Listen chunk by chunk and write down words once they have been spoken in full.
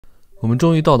我们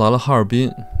终于到达了哈尔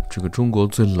滨，这个中国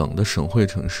最冷的省会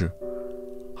城市。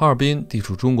哈尔滨地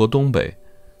处中国东北，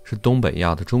是东北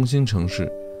亚的中心城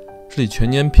市。这里全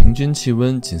年平均气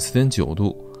温仅 4.9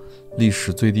 度，历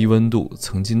史最低温度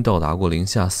曾经到达过零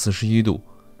下41度。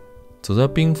走在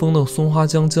冰封的松花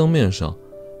江江面上，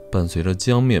伴随着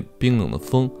江面冰冷的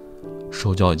风，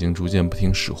手脚已经逐渐不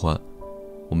听使唤。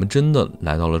我们真的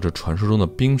来到了这传说中的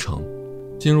冰城，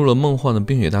进入了梦幻的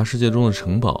冰雪大世界中的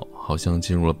城堡，好像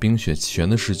进入了冰雪奇缘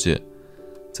的世界。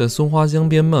在松花江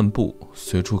边漫步，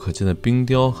随处可见的冰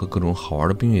雕和各种好玩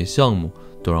的冰雪项目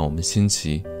都让我们新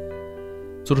奇。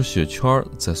坐着雪圈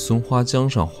在松花江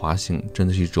上滑行，真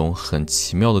的是一种很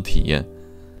奇妙的体验。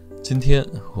今天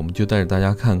我们就带着大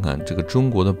家看看这个中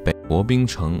国的北国冰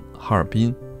城哈尔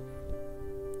滨。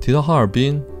提到哈尔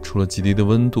滨，除了极低的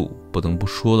温度，不能不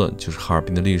说的就是哈尔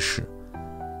滨的历史。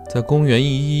在公元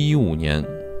1115年，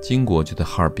金国就在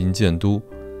哈尔滨建都。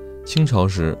清朝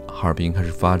时，哈尔滨开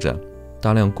始发展，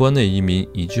大量关内移民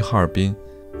移居哈尔滨。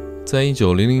在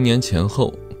1900年前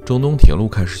后，中东铁路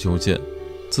开始修建，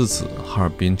自此哈尔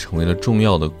滨成为了重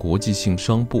要的国际性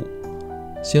商埠。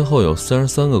先后有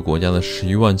33个国家的10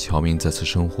余万侨民在此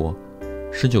生活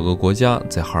，19个国家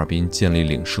在哈尔滨建立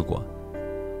领事馆。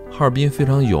哈尔滨非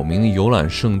常有名的游览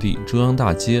胜地中央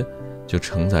大街就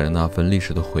承载着那份历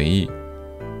史的回忆。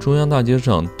中央大街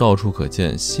上到处可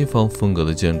见西方风格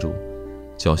的建筑，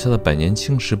脚下的百年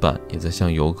青石板也在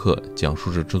向游客讲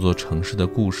述着这座城市的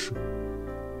故事。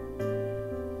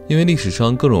因为历史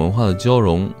上各种文化的交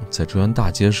融，在中央大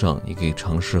街上你可以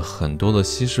尝试很多的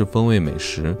西式风味美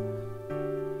食。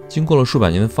经过了数百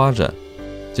年的发展，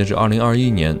截至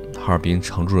2021年，哈尔滨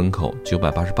常住人口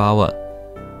988万。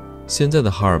现在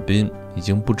的哈尔滨已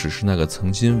经不只是那个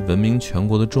曾经闻名全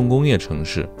国的重工业城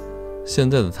市，现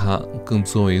在的它更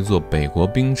作为一座北国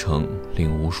冰城，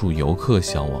令无数游客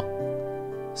向往。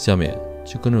下面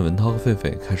就跟着文涛和狒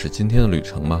狒开始今天的旅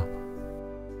程吧。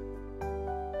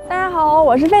大家好，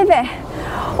我是狒狒。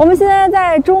我们现在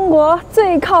在中国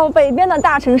最靠北边的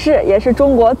大城市，也是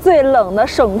中国最冷的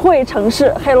省会城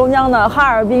市——黑龙江的哈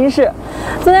尔滨市。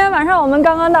昨天晚上我们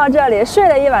刚刚到这里睡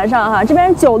了一晚上哈，这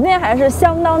边酒店还是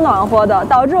相当暖和的，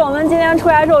导致我们今天出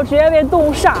来之后直接被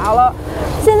冻傻了。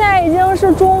现在已经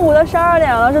是中午的12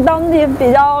点了，是当地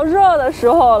比较热的时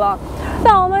候了。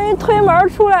但我们一推门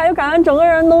出来，就感觉整个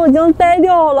人都已经呆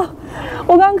掉了。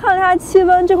我刚看了一下气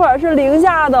温，这会儿是零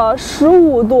下的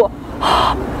15度，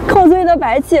口嘴里的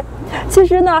白气。其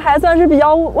实呢，还算是比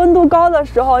较温度高的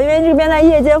时候，因为这边在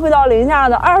夜间会到零下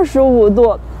的25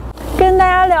度。跟大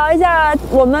家聊一下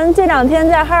我们这2天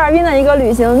在哈尔滨的一个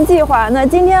旅行计划。那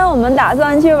今天我们打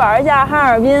算去玩一下哈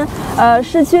尔滨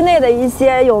市区内的一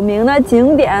些有名的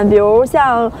景点，比如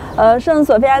像圣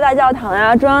索菲亚大教堂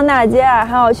呀、中央大街啊，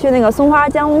还有去那个松花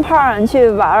江畔去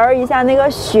玩一下那个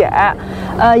雪，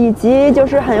以及就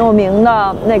是很有名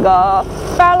的那个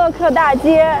巴洛克大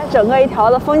街，整个一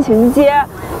条的风情街。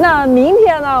那明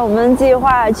天呢，我们计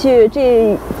划去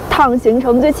这趟行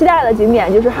程最期待的景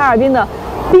点就是哈尔滨的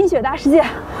冰雪大世界。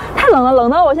太冷了，冷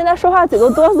到我现在说话嘴都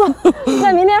哆嗦。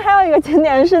那明天还有一个景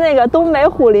点是那个东北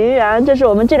虎林园，这是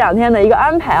我们这2天的一个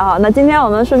安排哈。那今天我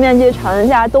们顺便去尝一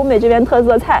下东北这边特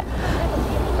色菜。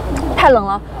太冷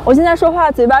了，我现在说话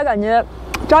嘴巴感觉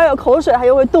只要有口水它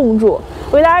又会冻住。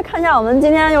我给大家看一下我们今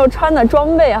天又穿的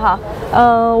装备哈。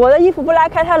我的衣服不拉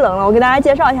开，太冷了。我给大家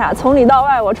介绍一下，从里到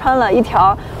外我穿了一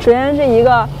条，首先是一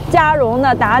个加绒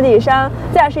的打底衫，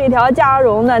再是一条加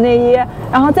绒的内衣，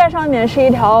然后再上面是一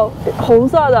件红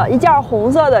色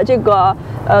的这个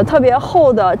特别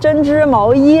厚的针织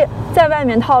毛衣，在外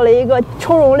面套了一个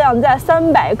充绒量在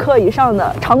300克以上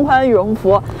的长款羽绒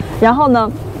服，然后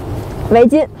呢围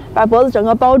巾把脖子整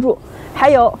个包住，还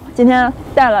有今天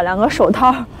戴了2个手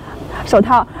套，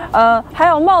还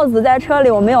有帽子在车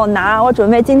里我没有拿，我准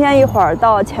备今天一会儿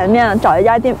到前面找一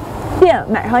家店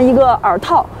买上一个耳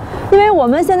套，因为我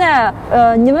们现在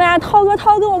你们俩涛哥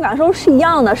跟我感受是一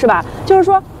样的，是吧？就是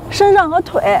说身上和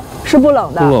腿是不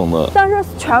冷的，但是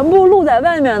全部露在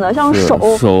外面的，像手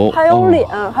还有脸、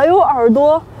还有耳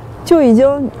朵，就已经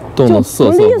冻得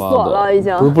瑟瑟发抖，不利索了，已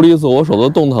经不是不利索，我手都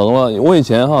冻疼了。我以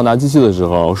前拿机器的时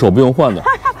候，手不用换的，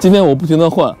今天我不停的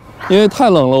换。因为太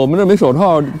冷了，我们这没手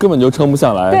套，根本就撑不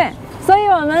下来。对，所以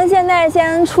我们现在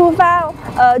先出发，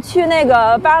去那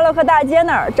个巴洛克大街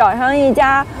那儿找上一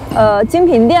家精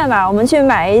品店吧，我们去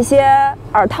买一些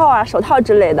耳套啊、手套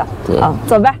之类的。对啊，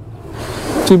走吧。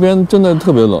这边真的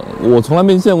特别冷，我从来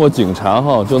没见过警察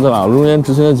就在马路中间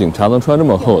执勤的警察能穿这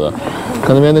么厚的。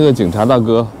看那边那个警察大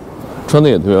哥，穿的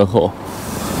也特别厚。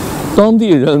当地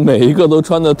人每一个都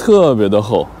穿的特别的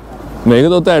厚。每个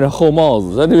都戴着厚帽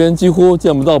子，在这边几乎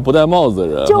见不到不戴帽子的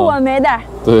人。就我没戴。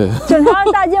对，整条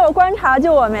大街我观察，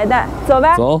就我没戴。走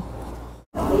吧。走。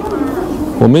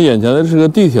我们眼前的是个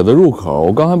地铁的入口，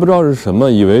我刚才不知道是什么，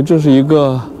以为这是一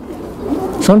个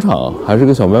商场还是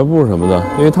个小卖部什么的，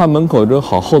因为它门口有这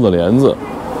好厚的帘子。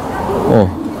哦，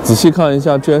仔细看一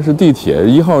下，居然是地铁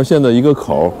1号线的一个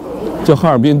口，叫哈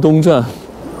尔滨东站。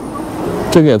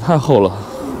这个也太厚了，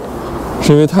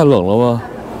是因为太冷了吗？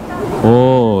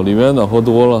哦，里面暖和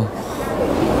多了。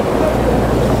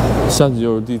下去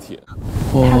就是地铁。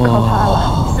太可怕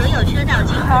了！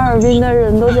哈尔滨的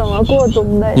人都怎么过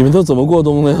冬的呀？你们都怎么过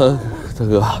冬的呀，大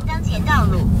哥？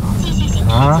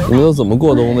啊？你们都怎么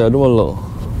过冬的呀？这么冷，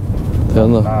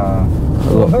天哪！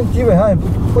我们基本上也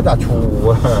不咋出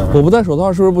啊。我不戴手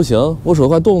套是不是不行？我手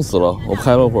快冻死了，我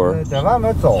拍了会儿。在外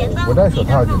面走不戴手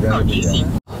套肯定是不行。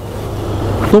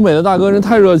东北的大哥真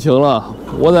太热情了，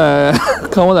我在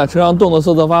车上冻得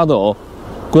瑟瑟发抖，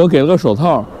给我给了个手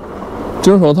套，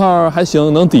这种手套还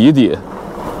行，能抵一抵，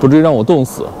不至于让我冻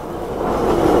死。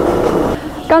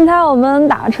刚才我们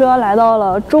打车来到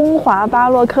了中华巴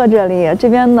洛克这里，这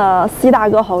边的司机大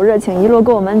哥好热情，一路给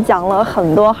我们讲了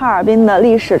很多哈尔滨的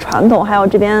历史传统，还有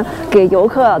这边给游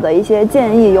客的一些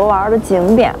建议游玩的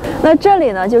景点。那这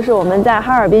里呢，就是我们在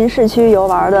哈尔滨市区游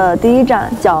玩的第一站，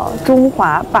叫中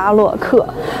华巴洛克。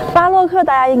巴洛克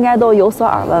大家应该都有所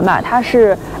耳闻吧？它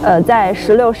是在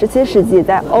16、17世纪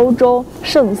在欧洲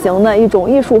盛行的一种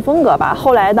艺术风格吧。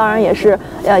后来当然也是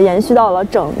延续到了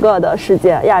整个的世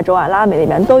界，亚洲啊、拉美里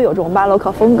面都有这种巴洛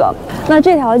克风格。那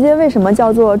这条街为什么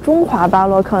叫做中华巴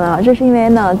洛克呢？这是因为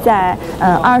呢，在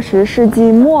20世纪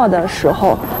末的时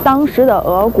候，当时的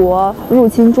俄国入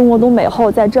侵中国东北后，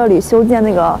在这里修建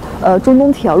那个中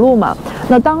东铁路嘛。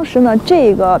那当时呢，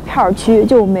这个片区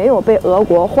就没有被俄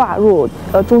国划入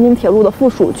中东铁路的附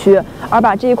属区，而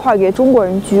把这一块给中国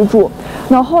人居住。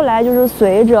那后来就是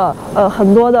随着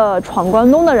很多的闯关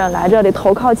东的人来这里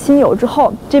投靠亲友之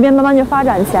后，这边慢慢就发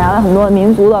展起来了很多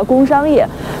民族的工商业，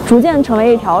逐渐成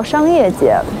为一条商业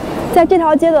街。在这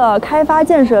条街的开发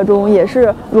建设中，也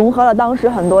是融合了当时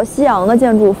很多西洋的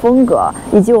建筑风格，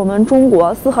以及我们中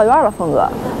国四合院的风格。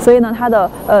所以呢，它的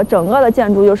整个的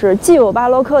建筑就是既有巴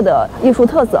洛克的艺术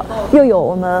特色，又有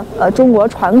我们中国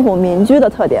传统民居的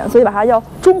特点，所以把它叫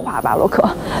中华巴洛克。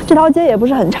这条街也不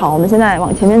是很长，我们现在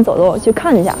往前面走走去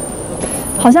看一下。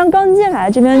好像刚进来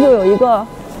这边就有一个，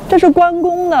这是关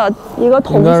公的一个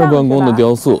铜像，应该是关公的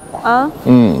雕塑啊，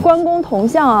关公铜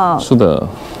像啊，是的。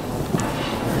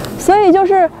所以就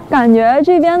是感觉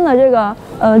这边的这个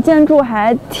建筑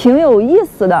还挺有意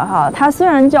思的哈。它虽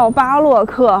然叫巴洛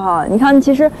克哈，你看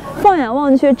其实放眼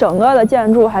望去，整个的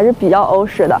建筑还是比较欧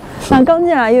式的。但刚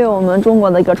进来又有我们中国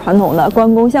的一个传统的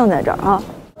关公像在这儿啊。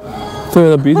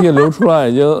对的，鼻涕流出来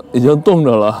已经冻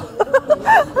着了。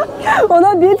我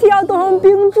的鼻涕要冻成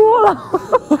冰珠了。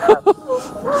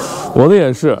我的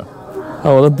也是，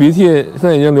我的鼻涕现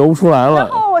在已经流不出来了。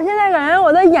我现在感觉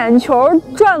我的眼球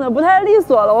转的不太利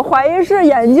索了，我怀疑是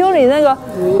眼睛里那个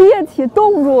液体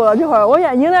冻住了。这会儿我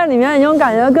眼睛在里面已经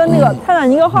感觉跟那个《泰坦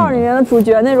尼克号》里面的主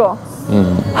角那种，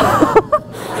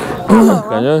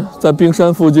感觉在冰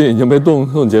山附近已经被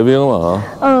冻结冰了啊。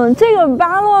这个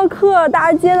巴洛克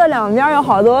大街的两边有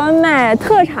好多卖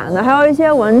特产的，还有一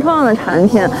些文创的产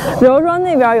品，比如说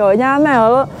那边有一家卖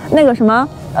那个什么。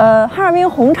哈尔滨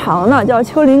红肠的叫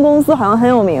秋林公司，好像很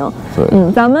有名。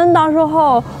对，咱们到时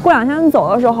候过2天走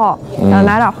的时候，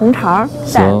买点红肠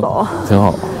带走，挺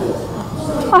好。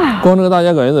逛这个大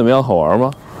街感觉怎么样？好玩吗？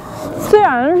虽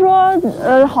然说，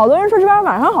好多人说这边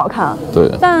晚上好看，对，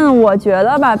但我觉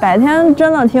得吧，白天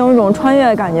真的挺有一种穿越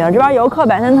的感觉。这边游客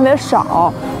白天特别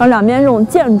少，然后两边这种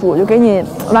建筑就给你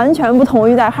完全不同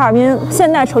于在哈尔滨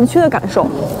现代城区的感受。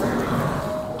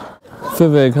狒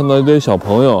狒看到一堆小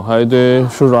朋友，还有一堆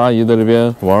叔叔阿姨在这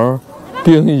边玩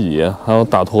冰椅，还有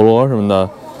打陀螺什么的，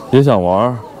也想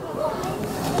玩。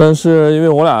但是因为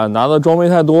我俩拿的装备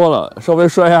太多了，稍微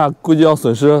摔下估计要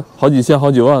损失好几千、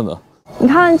好几万的。你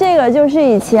看，这个就是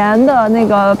以前的那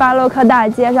个巴洛克大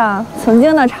街上曾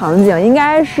经的场景，应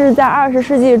该是在20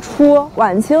世纪初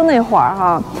晚清那会儿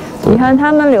哈。你看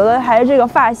他们留的还是这个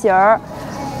发型儿。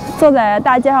坐在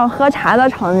大街上喝茶的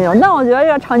场景，但我觉得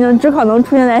这个场景只可能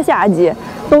出现在夏季，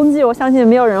冬季我相信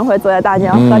没有人会坐在大街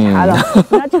上喝茶的。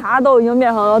你看茶都已经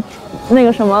变成了那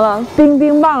个什么了，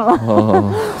冰棒了。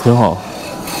挺好。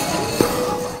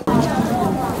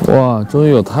哇，终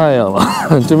于有太阳了！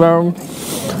这边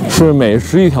是美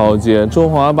食一条街，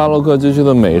中华巴洛克地区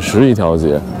的美食一条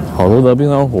街，好多的冰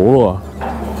糖葫芦。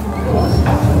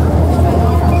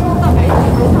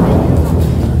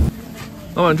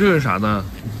老板，这是啥呢？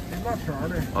辣条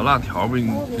的。哦，辣条不是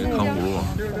这个糖葫芦。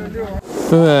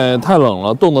因为太冷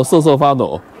了，冻得瑟瑟发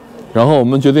抖。然后我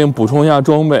们决定补充一下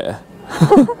装备，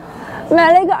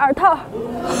买了一个耳套。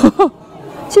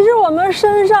其实我们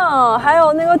身上还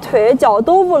有那个腿脚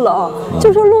都不冷，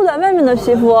就是露在外面的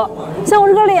皮肤。像我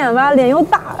这个脸吧，脸又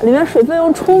大，里面水分又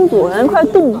充足，人快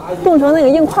冻成那个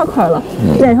硬块块了，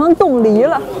脸上冻梨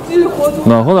了。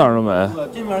暖和点了没？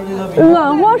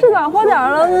暖和是暖和点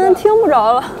了，但听不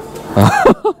着了。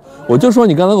我就说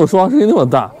你刚才跟我说话声音那么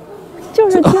大，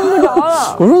就是听不着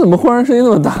了。我说怎么忽然声音那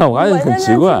么大？我还很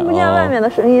奇怪。我现在听不见外面的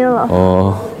声音了。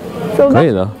哦，可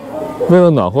以的，为了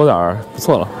暖和点儿，不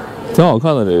错了。挺好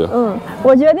看的这个。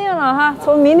我决定了哈，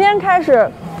从明天开始，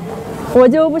我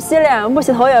就不洗脸、不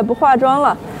洗头，也不化妆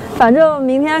了。反正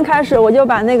明天开始，我就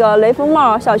把那个雷锋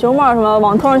帽、小熊帽什么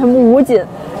网头上全部捂紧，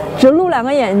只露2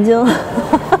个眼睛。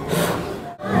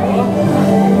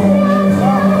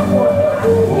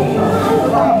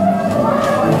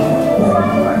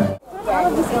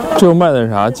这卖的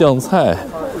啥酱菜？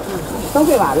都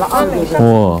给完了啊！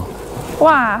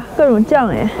哇，各种酱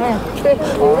哎！对，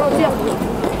牛肉酱。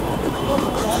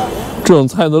这种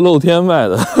菜都露天卖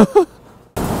的。蜂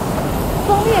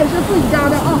蜜也是自己家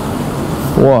的啊。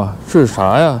哇，这是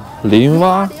啥呀？林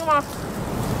蛙。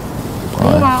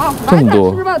林蛙啊！这么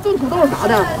多。吃吧，炖土豆啥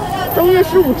的。正月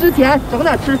15之前整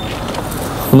点吃。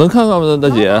我能看看吗，大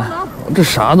姐？这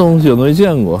啥东西我都没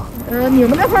见过。你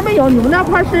们那块没有，你们那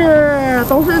块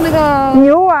都是那个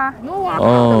牛蛙。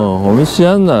哦，我们西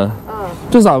安的。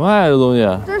这咋卖这东西？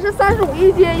这是35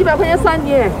一斤，100块钱3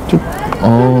斤。这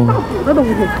哦，大补的东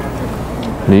西。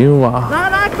林蛙。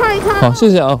来看一看。好，谢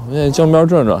谢啊！我现在江边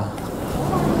转转。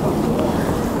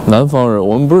南方人，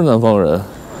我们不是南方人。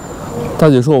大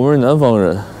姐说我们是南方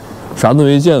人，啥都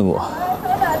没见过。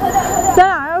咱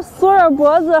俩要缩着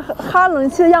脖子哈冷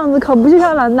气的样子，可不就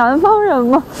像南方人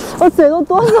吗？我嘴都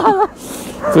哆嗦了。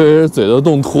对，嘴都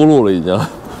冻秃噜了已经。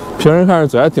平时看着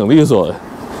嘴还挺利索的，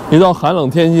一到寒冷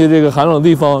天气，这个寒冷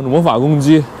地方魔法攻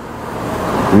击，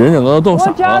人整个都冻傻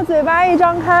了。我只要嘴巴一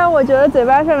张开，我觉得嘴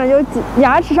巴上面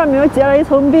牙齿上面就结了一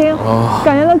层冰，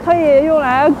感觉都可以用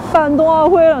来办冬奥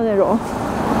会了那种。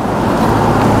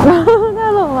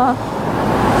太冷了。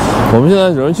我们现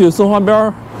在准备去松花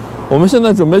边，我们现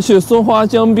在准备去松花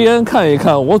江边看一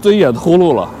看，我嘴也秃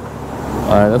噜了，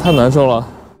哎，那太难受了。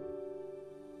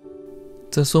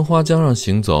在松花江上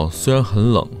行走，虽然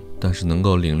很冷，但是能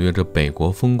够领略着北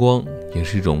国风光，也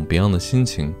是一种别样的心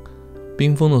情。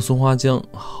冰封的松花江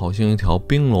好像一条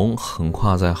冰龙横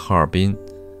跨在哈尔滨，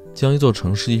将一座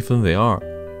城市一分为二。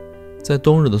在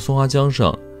冬日的松花江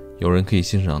上，有人可以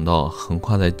欣赏到横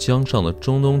跨在江上的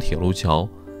中东铁路桥，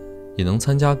也能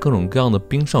参加各种各样的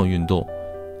冰上运动，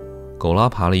狗拉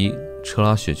爬犁、车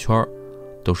拉雪圈，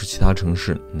都是其他城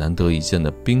市难得一见的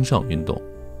冰上运动。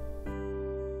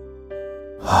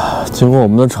经过我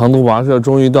们的长途跋涉，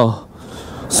终于到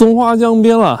松花江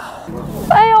边了。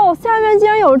哎呦，下面竟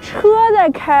然有车在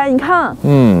开，你看，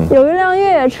有一辆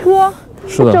越野车，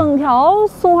是的，整条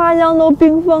松花江都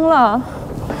冰封了。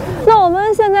那我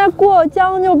们现在过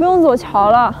江就不用走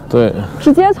桥了，对，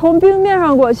直接从冰面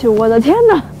上过去。我的天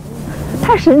哪，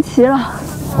太神奇了！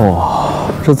哇，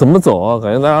这怎么走啊？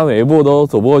感觉大家每一步都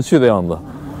走不过去的样子。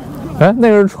哎，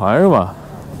那个是船是吧？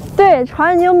对，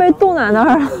船已经被冻在那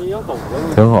儿了。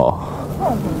挺好。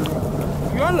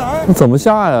那怎么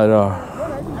下呀？这？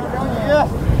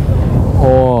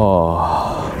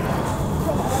哇！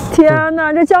天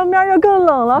哪，这江边就更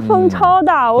冷了，风超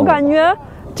大，我感觉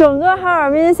整个哈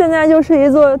尔滨现在就是一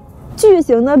座巨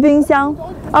型的冰箱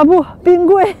啊，不，冰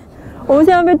柜。我们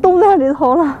现在被冻在里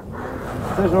头了。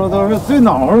这时候都是最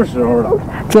暖和的时候了。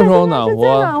这时候暖和，最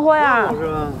暖和呀！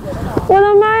我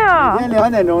的妈呀！今天2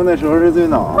点钟的时候是最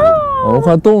暖和。我们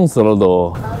快冻死了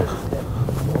都。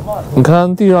你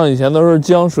看地上以前都是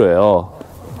江水哦，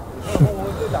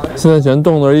现在全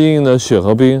冻得硬硬的雪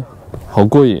和冰，好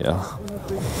过瘾啊！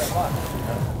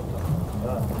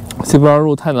这边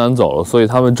路太难走了，所以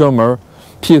他们专门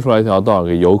辟出来一条道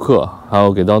给游客还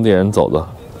有给当地人走的。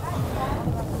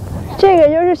这个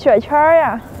就是雪圈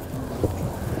呀。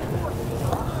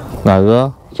哪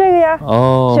个？这个呀。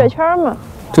哦。雪圈嘛。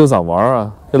这个咋玩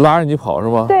啊？就拉着你跑是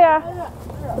吗？对呀。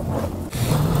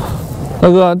大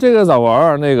哥，这个咋玩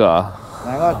啊？那个？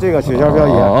哪个？这个雪橇表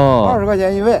演，20块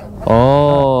钱一位。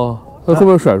哦。那会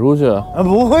不会甩出去？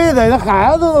不会的，那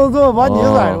孩子都能坐，把你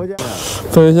甩出去。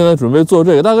所以现在准备做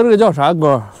这个，大哥，这个叫啥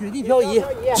哥？雪地漂移。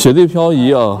雪地漂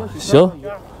移啊，行。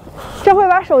这会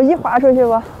把手机滑出去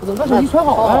不？等把手机穿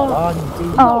好了。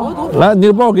哦。来，你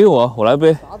的包给我，我来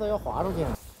背。啥都要滑出去。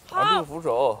滑住扶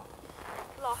手。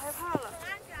老害怕了。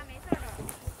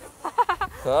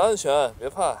很安全，别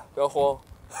怕，不要慌。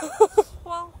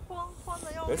慌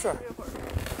的要没事。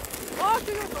啊，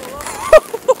这就走了。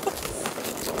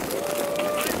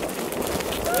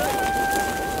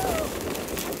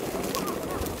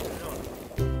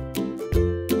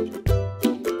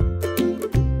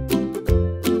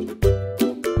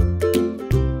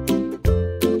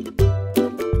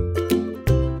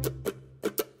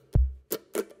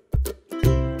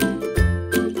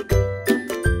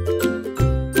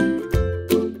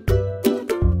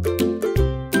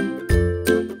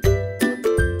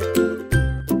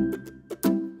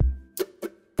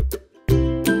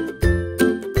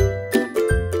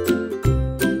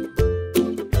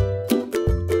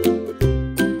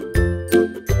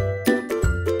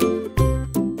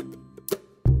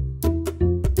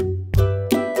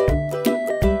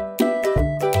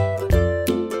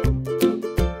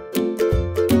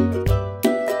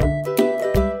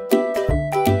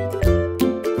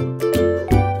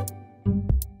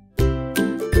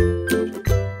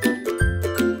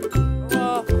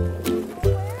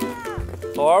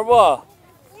好玩不？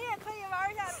你也可以玩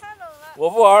一下，太冷了。我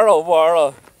不玩了，我不玩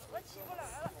了。我起不来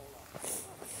了。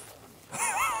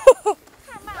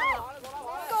太慢了。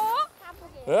狗。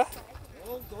哎。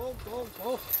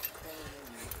狗。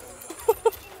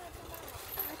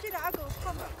这俩狗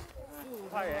太慢。不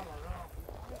怕人。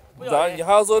咋？你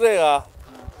还要做这个？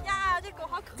呀，这狗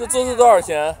好可爱。这做多少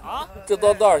钱？啊？这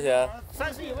多少钱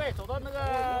？30一位，走到那个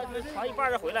船一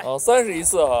半再回来。哦，30一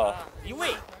次哈。一位。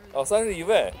哦，30一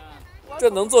位。这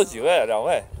能坐几位？2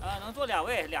位。能坐2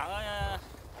位，2个。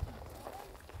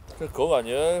这狗感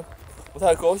觉不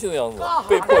太高兴的样子，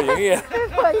被迫营业。被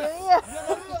迫营业。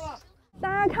大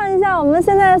家看一下我们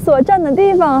现在所站的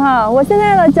地方哈，我现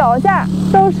在的脚下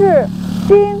都是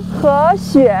冰和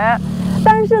雪，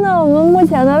但是呢，我们目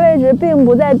前的位置并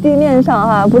不在地面上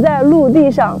哈，不在陆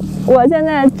地上，我现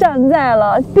在站在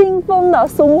了冰封的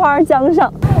松花江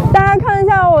上。大家看一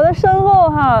下我的身后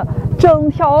哈。整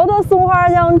条的松花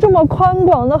江这么宽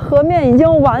广的河面已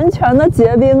经完全的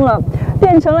结冰了，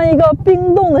变成了一个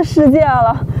冰冻的世界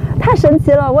了，太神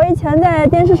奇了！我以前在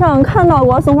电视上看到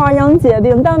过松花江结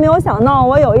冰，但没有想到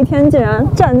我有一天竟然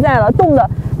站在了冻得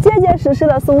结结实实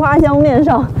的松花江面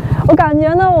上。我感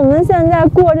觉呢，我们现在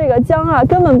过这个江啊，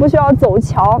根本不需要走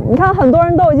桥，你看很多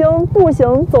人都已经步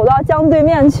行走到江对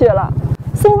面去了。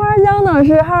松花江呢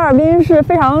是哈尔滨市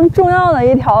非常重要的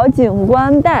一条景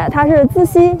观带，它是自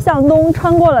西向东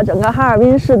穿过了整个哈尔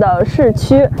滨市的市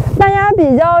区。大家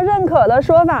比较认可的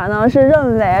说法呢是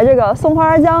认为这个松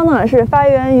花江呢是发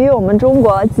源于我们中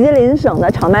国吉林省的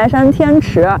长白山天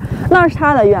池，那是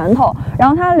它的源头。然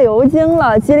后它流经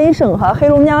了吉林省和黑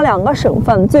龙江2个省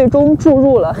份，最终注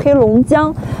入了黑龙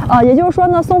江。也就是说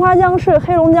呢，松花江是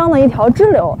黑龙江的一条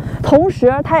支流，同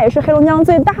时它也是黑龙江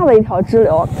最大的一条支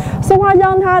流。松花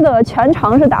江它的全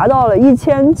长是达到了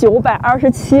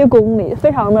1927公里，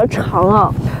非常的长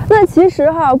啊。那其实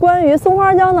哈，关于松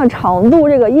花江的长度，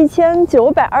这个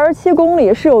1927公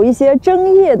里是有一些争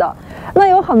议的。那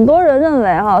有很多人认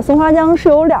为哈，松花江是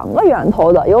有2个源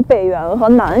头的，有北源和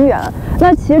南源。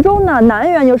那其中呢，南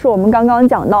源就是我们刚刚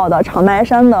讲到的长白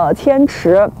山的天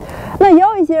池。那也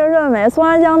有一些人认为松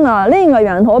花江呢另一个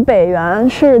源头北源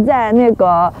是在那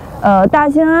个大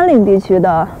兴安岭地区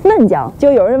的嫩江，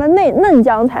就有人认为嫩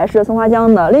江才是松花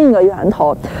江的另一个源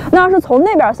头。那要是从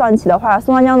那边算起的话，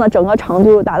松花江的整个长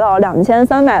度达到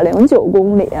2309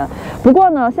公里。不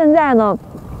过呢，现在呢，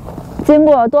经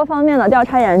过多方面的调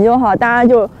查研究哈，大家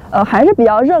就还是比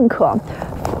较认可，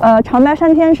长白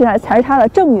山天池才是它的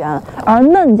正源，而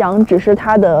嫩江只是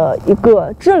它的一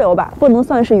个支流吧，不能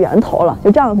算是源头了，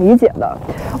就这样理解的。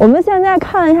我们现在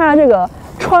看一下这个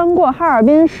穿过哈尔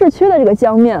滨市区的这个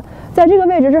江面，在这个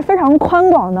位置是非常宽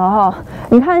广的哈。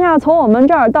你看一下，从我们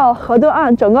这儿到河对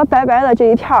岸，整个白白的这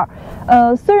一片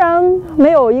儿，虽然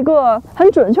没有一个很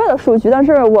准确的数据，但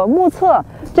是我目测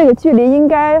这个距离应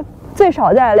该最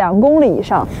少在2公里以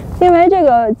上，因为这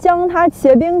个江它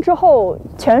结冰之后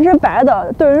全是白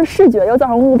的，对人视觉又造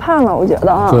成误判了，我觉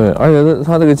得啊。对，而且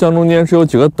它这个江中间是有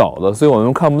几个岛的，所以我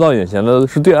们看不到眼前的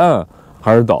是对岸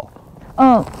还是岛。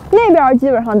那边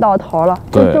基本上到头了，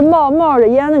就冒着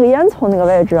烟那个烟囱那个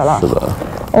位置了。是的。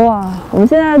哇，我们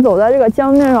现在走在这个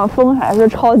江面上，风还是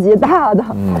超级大的，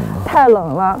太冷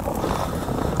了。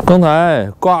刚才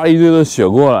刮了一堆的雪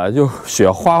过来，就雪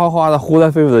哗哗哗的糊在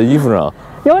狒狒的衣服上。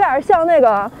有点像那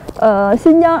个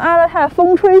新疆阿勒泰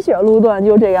风吹雪路段，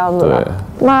就这样子的。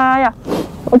妈呀，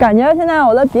我感觉现在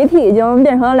我的鼻涕已经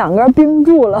变成了2根冰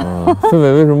柱了。狒狒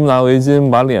为什么拿围巾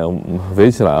把脸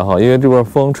围起来哈？因为这边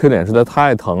风吹脸实在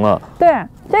太疼了。对，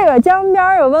这个江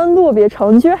边有温度比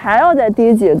城区还要再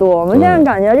低几度，我们现在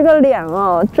感觉这个脸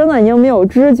啊，真的已经没有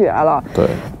知觉了。对。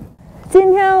今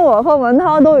天我和文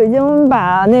涛都已经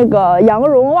把那个羊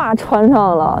绒袜穿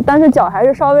上了，但是脚还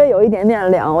是稍微有一点点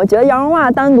凉。我觉得羊绒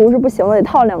袜单独是不行的，得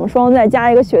套2双，再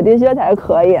加一个雪地靴才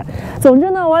可以。总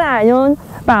之呢，我俩已经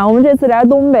把我们这次来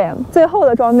东北最后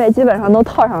的装备基本上都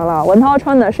套上了。文涛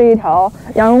穿的是一条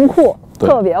羊绒裤，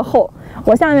特别厚，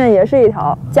我下面也是一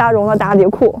条加绒的打底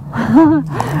裤。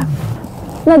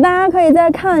那大家可以再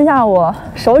看一下我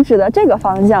手指的这个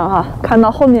方向哈，看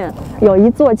到后面有一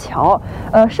座桥，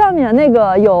上面那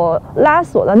个有拉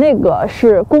锁的那个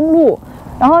是公路，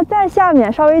然后在下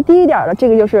面稍微低一点的这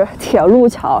个就是铁路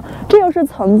桥，这就是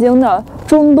曾经的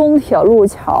中东铁路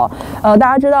桥。大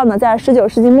家知道呢，在19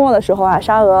世纪末的时候啊，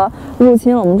沙俄入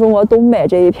侵了我们中国东北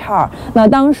这一片儿，那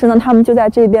当时呢，他们就在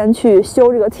这边去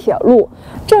修这个铁路。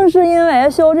正是因为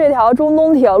修这条中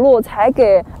东铁路，才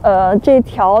给这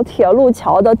条铁路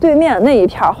桥的对面那一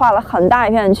片划了很大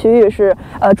一片区域，是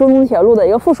中东铁路的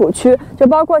一个附属区，就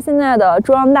包括现在的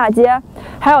中央大街，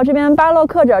还有这边巴洛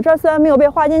克这虽然没有被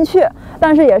划进去，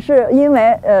但是也是因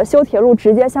为修铁路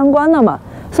直接相关的嘛。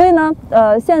所以呢，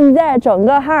现在整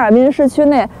个哈尔滨市区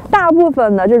内大部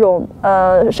分的这种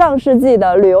上世纪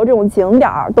的旅游这种景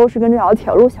点都是跟这条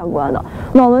铁路相关的。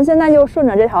那我们现在就顺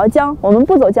着这条江，我们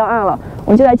不走江岸了，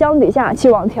我们就在江底下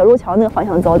去往铁路桥那个方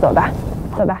向走走吧，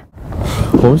走吧。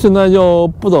我们现在就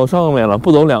不走上面了，不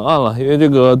走两岸了，因为这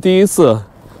个第一次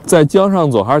在江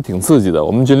上走还是挺刺激的。我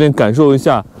们决定感受一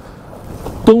下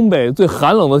东北最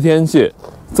寒冷的天气，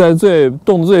在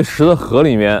冻得最实的河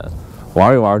里面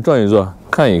玩一玩，转一转。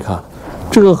看一看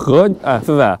这个河，哎，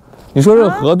狒狒，你说这个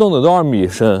河冻得多少米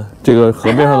深？这个河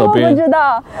边上的冰，我不知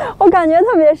道，我感觉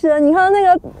特别深。你看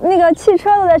那个汽车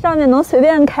都在上面能随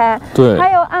便开，对，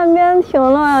还有岸边停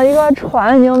了一个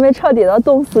船，已经被彻底的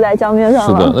冻死在江边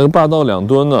上了。是的，那个坝到2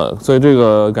吨呢，所以这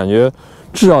个感觉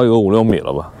至少有5-6米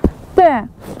了吧？对，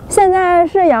现在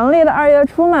是阳历的2月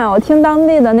初嘛，我听当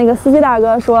地的那个司机大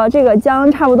哥说，这个江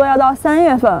差不多要到3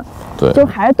月份。对，就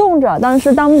还冻着，但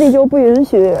是当地就不允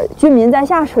许居民再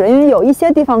下水了，因为有一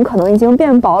些地方可能已经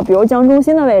变薄，比如江中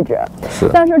心的位置。是，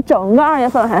但是整个2月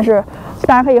份还是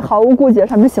大家可以毫无顾忌在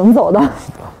上面行走的。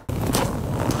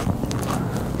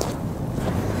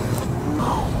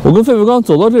我跟狒狒刚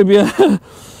走到这边，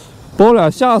把我俩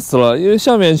吓死了，因为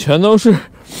下面全都是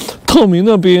透明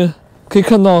的冰，可以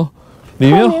看到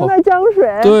里面好透明的江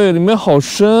水，对，里面好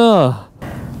深啊。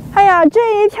哎呀，这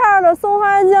一片的松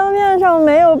花江面上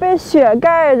没有被雪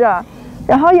盖着，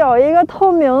然后有一个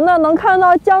透明的能看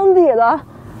到江底的，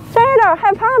这有点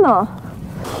害怕呢。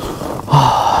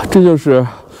啊，这就是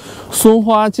松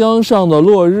花江上的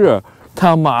落日，太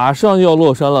阳马上就要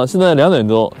落山了。现在2点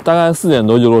钟，大概4点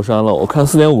多就落山了。我看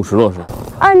4点50落山。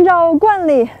按照惯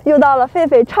例，又到了狒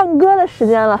狒唱歌的时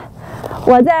间了。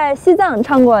我在西藏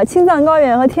唱过青藏高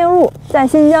原和天路，在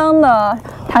新疆的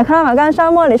塔克拉玛干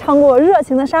沙漠里唱过热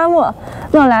情的沙漠。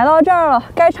那来到这儿了，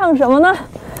该唱什么呢？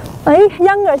哎，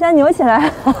秧歌先扭起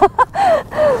来。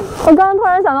我刚刚突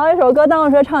然想到一首歌，但我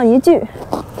说唱一句：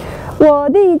我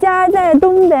的家在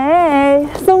东北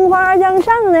松花江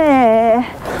上嘞，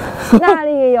那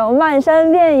里有漫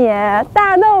山遍野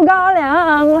大豆高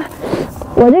粱。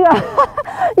我这个秧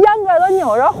歌都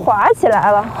扭着滑起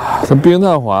来了，这冰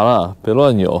太滑了，别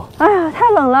乱扭。哎呀，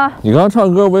太冷了！你刚刚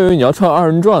唱歌，我以为你要唱2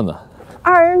人转呢。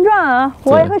2人转啊，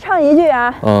我也会唱一句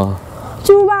啊。嗯。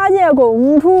猪八戒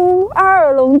公出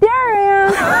2龙垫儿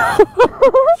呀。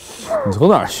你从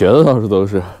哪儿学的？倒是都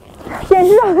是电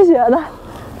视上学的。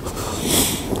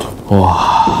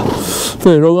哇！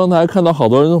所以说刚才看到好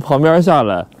多人从旁边下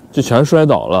来，就全摔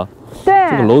倒了。对，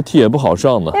这个楼梯也不好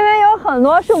上的。因为有很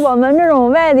多是我们这种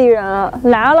外地人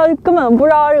来了，根本不知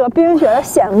道这个冰雪的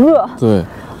险恶。对。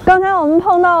刚才我们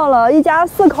碰到了一家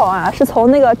4口啊，是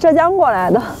从那个浙江过来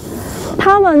的。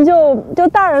他们就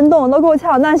大人冻得都够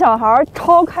呛，但小孩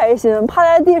超开心，趴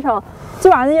在地上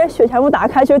就把那些雪全部打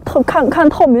开，去看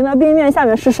透明的冰面下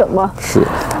面是什么。是，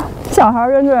小孩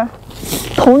真是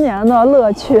童年的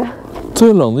乐趣。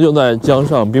最冷的就在江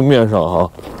上冰面上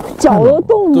哈，脚都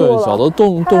冻住了，对，脚都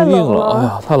冻硬了，哎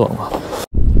呀，太冷了。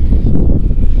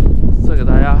再给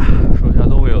大家说一下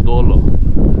东北有多冷。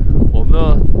我们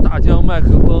的大疆麦克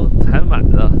风才买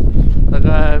的，大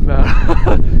概买了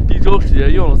1周时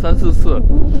间，用了3-4次，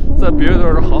在别的地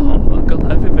儿都好好的。刚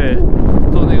才狒狒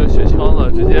做那个雪橇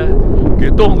呢，直接给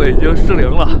冻得已经失灵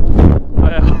了。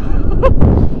哎呀，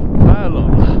太冷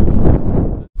了！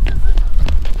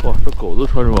哇，这狗子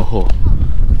穿这么厚。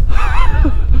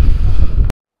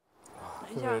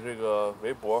狒狒这个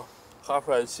围脖哈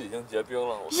出来的气已经结冰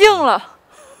了，硬了。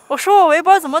我说我围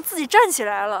脖怎么自己站起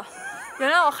来了？原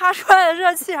来我哈出来的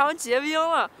热气然后结冰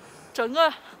了，整个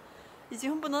已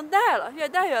经不能戴了，越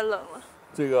戴越冷了。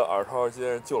这个耳套竟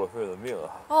然救了狒狒的命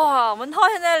啊！哇，文涛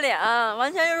现在脸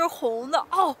完全就是红的，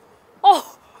哦，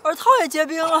耳套也结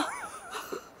冰了。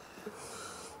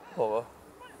好吧。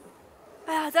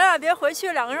哎呀，咱俩别回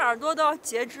去，两个人耳朵都要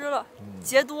截肢了，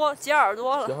结耳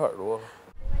朵了。截耳朵了。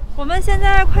我们现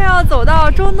在快要走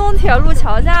到中东铁路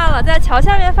桥下了，在桥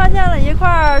下面发现了一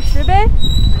块石碑，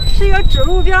是一个指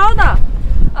路标的。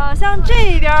像这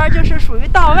一边就是属于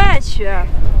道外区，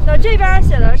那这边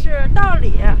写的是道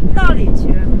里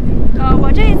区。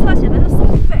我这一侧写的是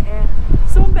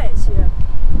松北区。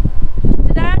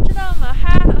就大家知道吗？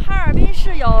哈尔滨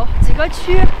市有几个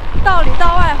区，道里、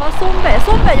道外和松北。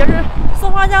松北就是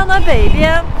松花江的北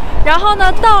边，然后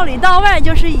呢，道里道外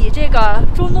就是以这个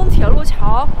中东铁路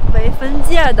桥为分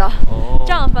界的，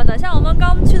这样分的。像我们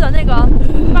刚去的那个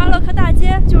巴勒克大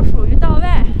街就属于道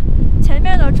外，前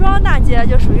面的中央大街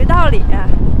就属于道里。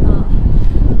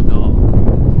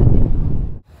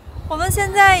我们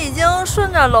现在已经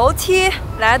顺着楼梯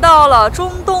来到了中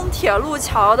东铁路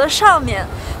桥的上面。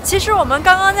其实我们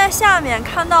刚刚在下面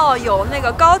看到有那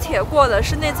个高铁过的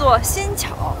是那座新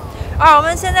桥，而我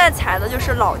们现在踩的就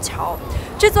是老桥。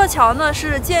这座桥呢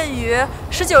是建于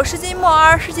19世纪末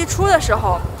20世纪初的时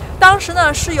候，当时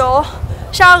呢是由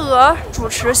沙俄主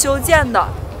持修建的。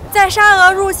在沙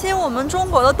俄入侵我们中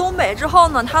国的东北之后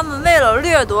呢，他们为了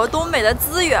掠夺东北的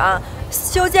资源，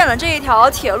修建了这一条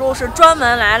铁路，是专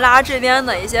门来拉这边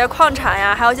的一些矿产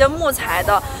呀，还有一些木材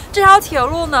的。这条铁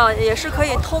路呢，也是可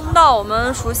以通到我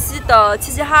们熟悉的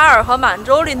齐齐哈尔和满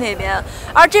洲里那边。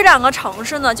而这两个城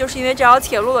市呢，就是因为这条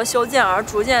铁路的修建而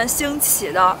逐渐兴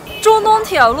起的。中东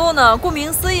铁路呢，顾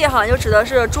名思义哈，就指的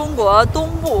是中国东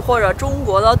部或者中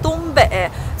国的东北。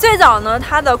最早呢，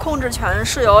它的控制权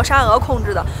是由沙俄控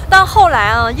制的，但后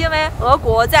来呢，因为俄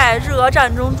国在日俄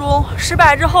战争中失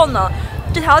败之后呢，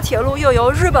这条铁路又由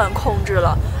日本控制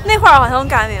了，那会儿好像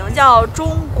改名叫中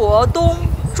国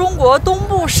东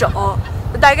部省，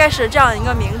大概是这样一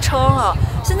个名称啊。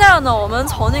现在呢，我们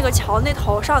从那个桥那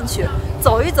头上去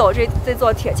走一走这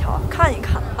座铁桥，看一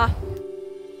看啊。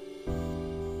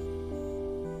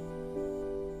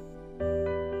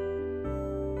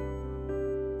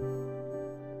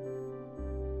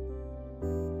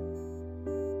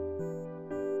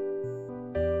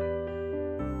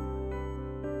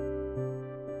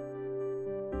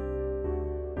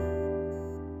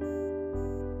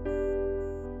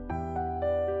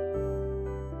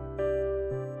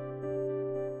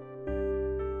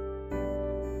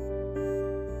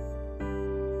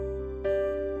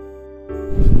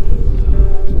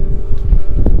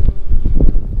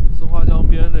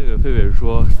狒狒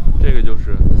说：“这个就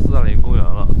是斯大林公园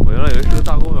了。我原来以为是个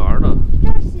大公园呢。这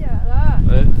儿写了。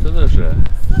哎，真的是。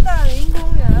斯大林公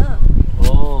园。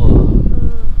哦。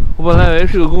我本来以为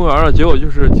是个公园呢，结果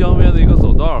就是江边的一个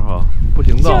走道哈，步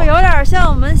行道。就有点像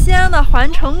我们西安的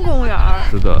环城公园。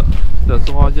是的，在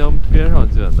松花江边上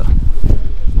建的。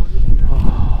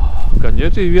感觉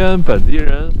这边本地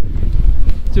人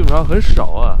基本上很少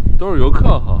啊，都是游客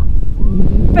哈。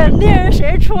本地人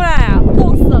谁出来啊？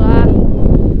冻死了。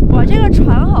哇，这个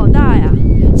船好大呀！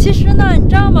其实呢，你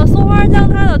知道吗？松花江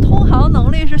它的通航能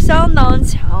力是相当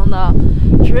强的，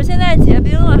只是现在结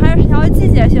冰了，还是条季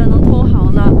节性能通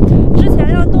航的。之前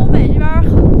像东北这边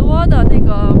很多的那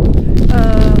个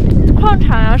矿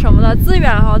产啊什么的资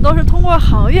源哈，都是通过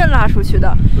航运拉出去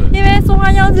的。因为松花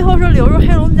江最后是流入黑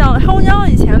龙江了，黑龙江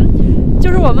以前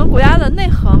就是我们国家的内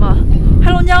河嘛，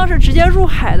黑龙江是直接入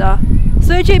海的，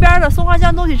所以这边的松花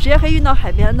江东西直接可以运到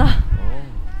海边的。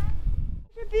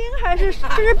冰还是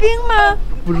这是冰吗？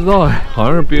不知道哎，好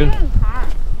像是冰。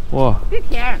哇，别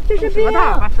舔，这是冰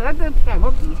啊！把舌头舔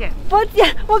过鼻去。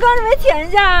我刚准备舔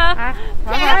一下啊。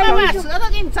把舌头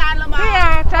给你粘了吗？对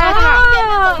呀，粘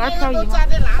了。还挑衣服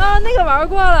啊，那个玩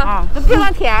过了啊，不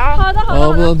能舔啊。好的。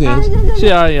不能舔。谢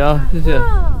谢阿姨啊，谢谢。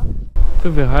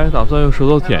狒狒还打算用舌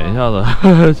头舔一下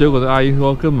子，结果那阿姨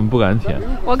说根本不敢舔。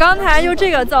我刚才就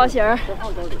这个造型，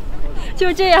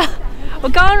就这样。我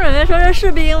刚准备说这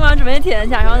是冰吗？准备舔一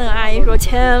下，然后那个阿姨说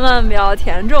千万不要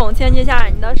舔，这种天气下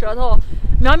你的舌头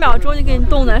秒钟就给你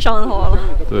冻在上头了。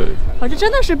对，哇，这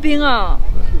真的是冰啊！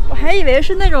我还以为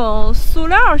是那种塑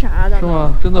料啥的。是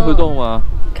吗？真的会动吗？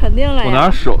肯定了呀。我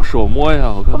拿手摸一下，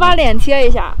我看。我把脸贴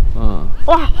一下。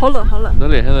哇，好冷好冷。你的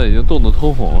脸现在已经冻得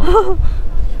通红了。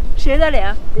谁的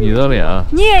脸？你的脸。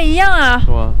你也一样啊。是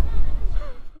吗？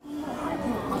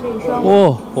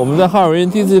哦，我们在哈尔滨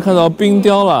第一次看到冰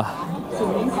雕了。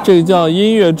这个叫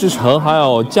音乐之城，还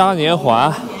有嘉年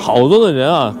华，好多的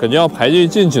人啊，感觉要排队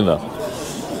进去呢。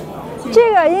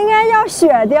这个应该叫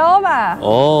雪雕吧？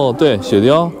哦，对，雪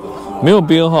雕，没有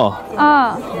冰哈。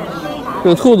啊，这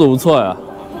个兔子不错呀。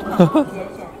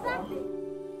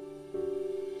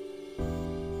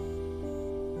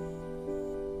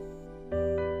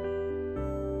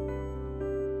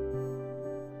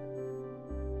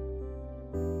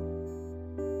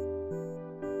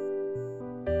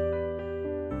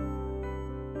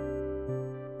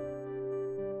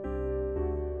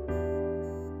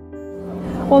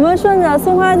我们顺着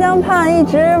松花江畔一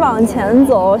直往前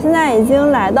走，现在已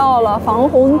经来到了防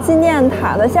洪纪念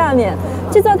塔的下面。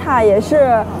这座塔也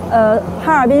是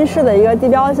哈尔滨市的一个地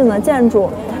标性的建筑。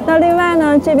那另外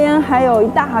呢，这边还有一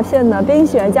大片的冰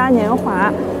雪嘉年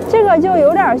华，这个就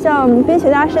有点像冰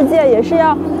雪大世界，也是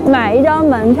要买一张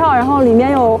门票，然后里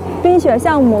面有冰雪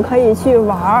项目可以去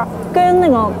玩，跟那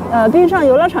种冰上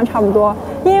游乐场差不多。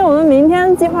因为我们明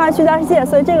天计划去大世界，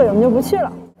所以这个我们就不去了。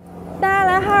大家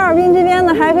来哈尔滨这边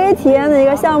呢，还可以体验的一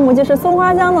个项目就是松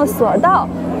花江的索道，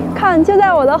看就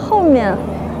在我的后面，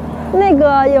那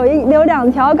个有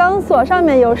2条钢索，上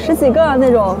面有10几个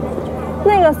那种。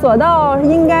那个索道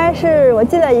应该是我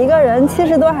记得一个人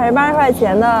70多还是80块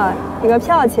钱的一个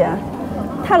票钱，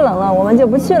太冷了，我们就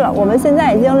不去了。我们现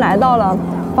在已经来到了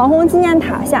防洪纪念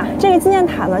塔下，这个纪念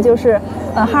塔呢就是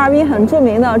哈尔滨很著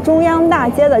名的中央大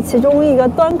街的其中一个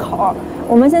端口。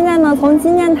我们现在呢从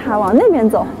纪念塔往那边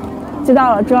走，就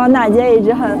到了中央大街以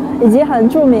及很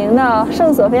著名的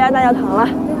圣索菲亚大教堂了。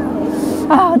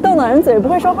啊，冻得人嘴不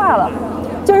会说话了，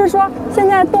就是说现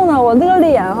在冻得我这个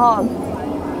脸哈。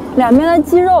两边的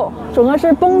肌肉整个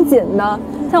是绷紧的，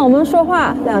像我们说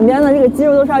话，两边的这个肌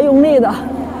肉都是要用力的。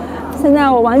现在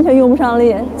我完全用不上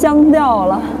力，僵掉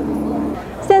了。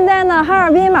现在呢，哈尔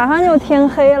滨马上就天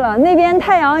黑了，那边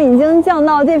太阳已经降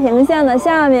到地平线的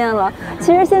下面了。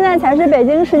其实现在才是北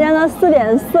京时间的4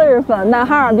点40分，但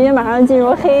哈尔滨马上进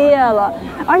入黑夜了，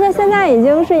而且现在已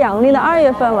经是阳历的2月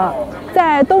份了。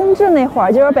在冬至那会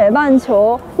儿，就是北半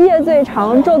球夜最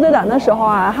长、昼最短的时候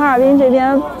啊，哈尔滨这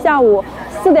边下午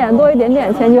4点多一点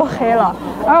点天就黑了，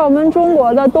而我们中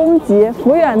国的东极、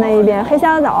抚远那一边、黑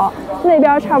沙岛那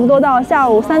边差不多到下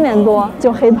午3点多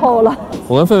就黑透了。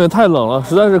我跟狒狒太冷了，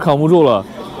实在是扛不住了，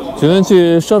决定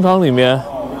去商场里面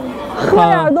喝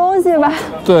点东西吧。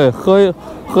对，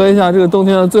喝一下这个冬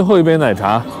天的最后一杯奶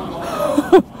茶。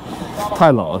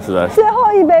太冷了，实在是。最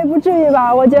后一杯不至于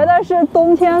吧？我觉得是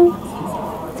冬天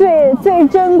最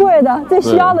珍贵的、最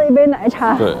需要的一杯奶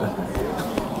茶。对。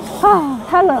啊，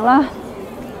太冷了。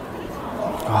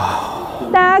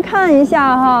大家看一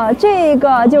下哈，这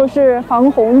个就是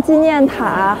防洪纪念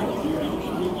塔，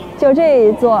就这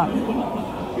一座。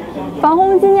防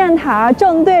洪纪念塔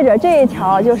正对着这一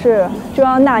条就是中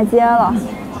央大街了，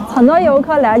很多游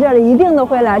客来这里一定都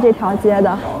会来这条街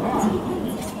的。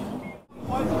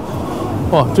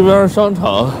哇，这边是商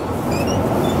场，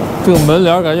这个门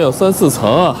帘感觉有3、4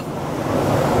层啊。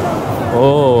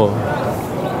哦，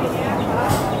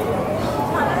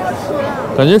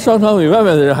感觉商场比外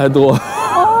面的人还多。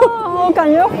哦，我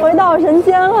感觉回到人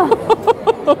间了。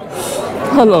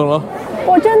太冷了。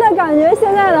我真的感觉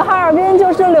现在的哈尔滨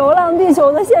就是《流浪地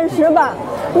球》的现实版，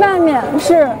外面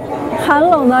是寒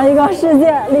冷的一个世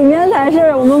界，里面才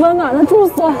是我们温暖的住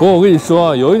所。不过我跟你说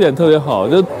啊，有一点特别好，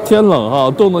就天冷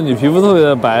哈，冻得你皮肤特别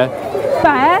的白。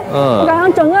白？我感觉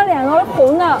整个脸都是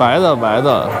红的。白的。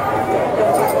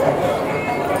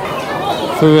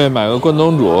狒狒买个关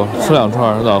东煮，吃2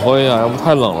串，暖和一下，要不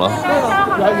太冷了。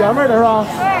原味的是吧？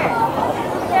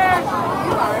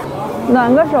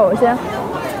暖个手先。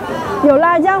有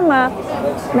辣酱吗？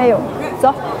没有，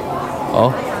走。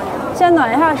好。先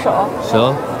暖一下手。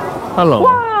行。太冷了。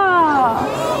哇，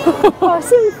好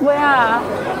幸福呀！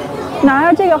拿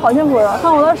着这个好幸福的，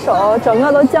看我的手整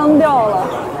个都僵掉了。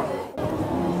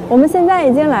我们现在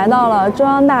已经来到了中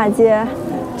央大街。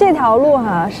这条路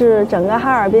是整个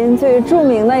哈尔滨最著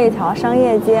名的一条商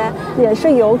业街，也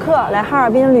是游客来哈尔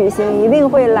滨旅行一定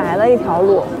会来的一条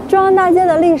路。中央大街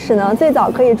的历史呢，最早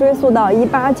可以追溯到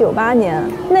1898年，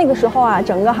那个时候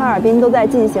整个哈尔滨都在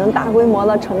进行大规模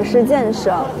的城市建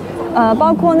设，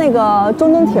包括那个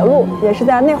中东铁路也是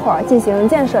在那会儿进行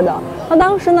建设的。那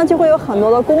当时呢，就会有很多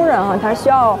的工人他需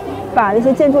要把那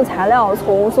些建筑材料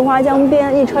从松花江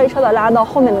边一车一车的拉到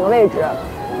后面那个位置。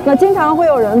那经常会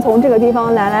有人从这个地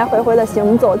方来回的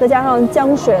行走，再加上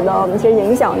江水的一些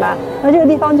影响吧，那这个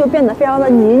地方就变得非常的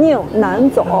泥泞难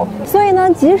走。所以呢，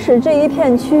即使这一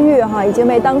片区域已经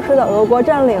被当时的俄国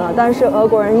占领了，但是俄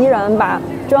国人依然把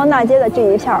中央大街的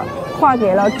这一片划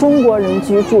给了中国人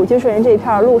居住，就是因为这一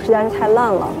片路实在是太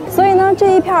烂了。所以呢，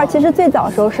这一片其实最早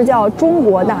时候是叫中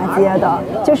国大街的，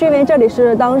就是因为这里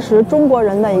是当时中国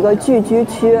人的一个聚居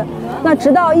区。那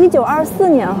直到1924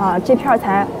年这片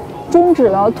才终止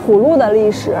了土路的历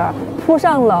史，铺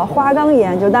上了花岗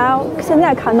岩，就大家现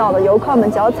在看到的游客们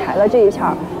脚踩的这一片，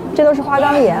这都是花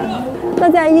岗岩。那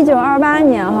在1928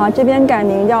年这边改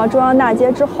名叫中央大街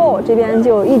之后，这边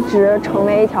就一直成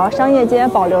为一条商业街，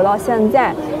保留到现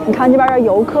在。你看这边的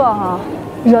游客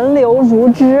人流如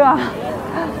织啊，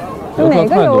每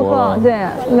个游客对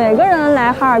每个人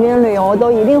来哈尔滨旅游都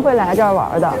一定会来这儿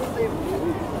玩的。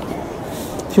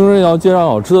听说这条街上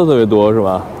好吃的特别多是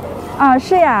吧？啊，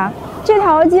是呀，这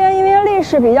条街因为历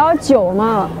史比较久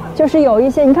嘛，就是有一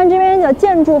些，你看这边的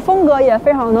建筑风格也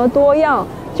非常的多样，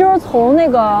就是从那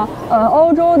个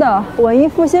欧洲的文艺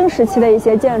复兴时期的一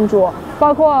些建筑，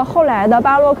包括后来的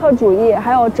巴洛克主义，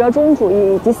还有折中主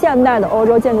义以及现代的欧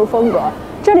洲建筑风格。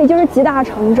这里就是集大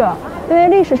成者，因为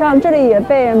历史上这里也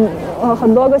被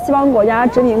很多个西方国家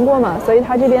殖民过嘛，所以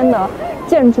它这边的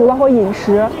建筑包括饮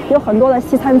食有很多的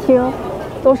西餐厅，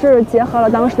都是结合了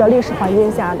当时的历史环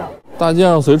境下的。大街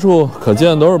上随处可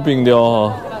见都是冰雕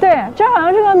啊。对，这好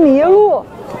像是个麋鹿，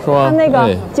是吧？它那个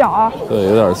脚，对，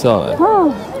有点像哎。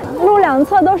路两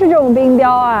侧都是这种冰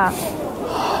雕啊。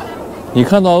你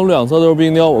看到的路两侧都是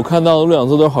冰雕，我看到的路两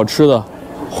侧都是好吃的，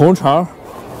红肠，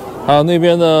还有那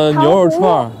边的牛肉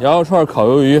串、羊肉串、烤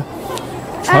鱿鱼。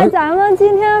哎，咱们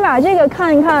今天把这个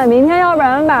看一看，明天要不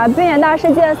然把冰眼大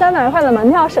世界300块的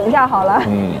门票省下好了。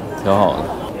挺好的。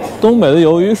东北的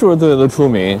鱿鱼是不是特别的出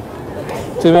名？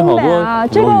这边好多啊，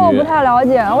这个我不太了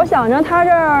解。我想着它这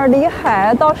儿离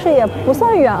海倒是也不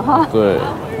算远哈。对。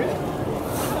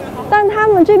但他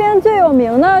们这边最有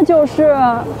名的就是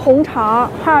红肠，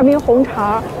哈尔滨红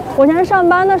肠。我以前上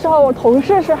班的时候，我同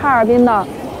事是哈尔滨的，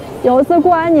有一次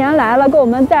过完年来了，给我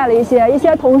们带了一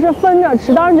些同事分着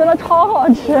吃，当时觉得超好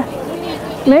吃，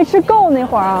没吃够那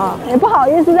会儿啊，也不好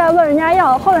意思再问人家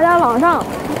要。后来在网上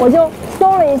我就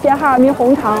搜了一些哈尔滨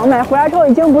红肠，买回来之后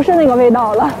已经不是那个味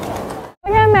道了。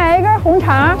我先买一根红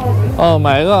肠。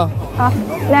买一个。好，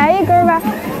来一根吧。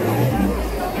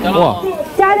哇，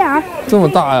加点儿。这么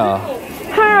大呀！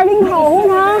哈尔滨烤红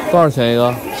肠多少钱一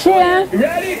个？10元。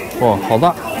哇，好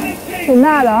大，挺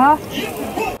大的啊。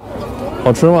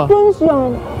好吃吗？真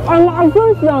香！哎妈，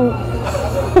真香！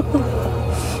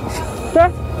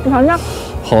来，你尝尝。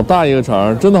好大一个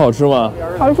肠，真的好吃吗？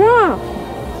好吃啊！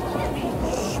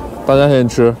大家先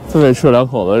吃，狒狒吃了2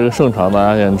口的这个剩肠，大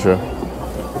家先吃。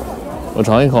我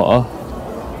尝一口啊。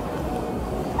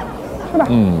是吧？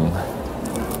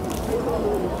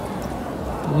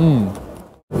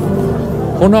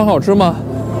红肠好吃吗？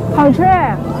好吃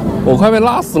哎！我快被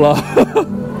辣死了，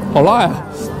好辣呀！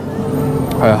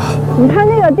哎呀，你看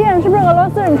那个店是不是俄罗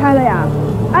斯人开的呀？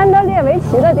安德烈维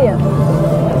奇的店。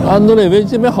安德烈维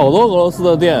奇这边好多俄罗斯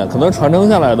的店，可能传承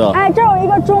下来的。哎，这有一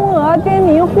个中俄边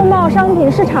民互贸商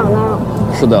品市场呢。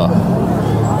是的，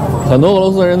很多俄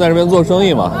罗斯人在这边做生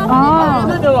意嘛。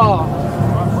哦。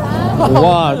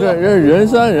哇，这人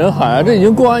山人海啊！这已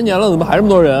经过完年了，怎么还这么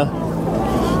多人？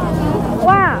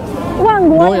哇，万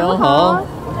国洋行。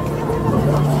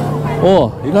哦，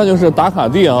一看就是打卡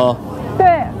地啊。对。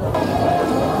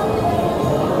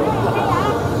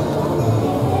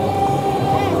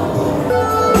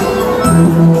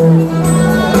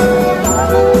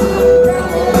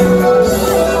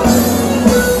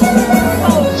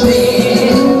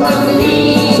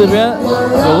这边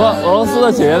有个俄罗斯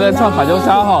的姐姐在唱卡秋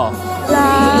莎哈。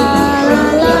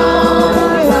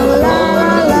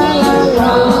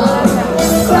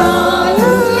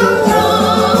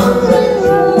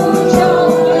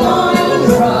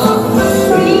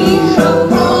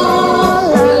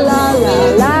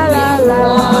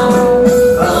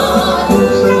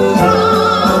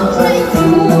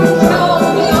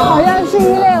好像是一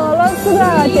位俄罗斯的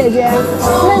姐姐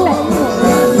妹妹。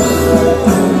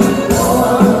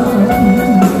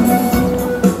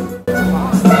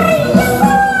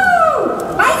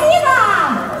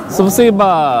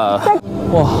吧，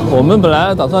哇！我们本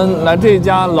来打算来这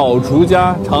家老厨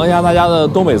家尝一下他家的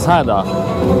东北菜的，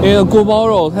因为锅包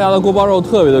肉，他家的锅包肉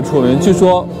特别的出名。据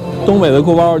说东北的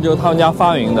锅包肉就是他们家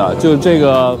发明的，就是这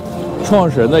个创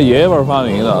始人的爷爷辈发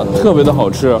明的，特别的好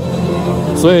吃。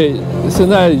所以现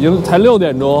在已经才6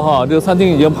点钟哈，这个餐厅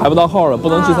已经排不到号了，不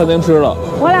能去餐厅吃了。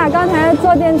我俩刚才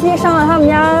坐电梯上了他们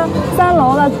家3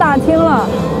楼的大厅了，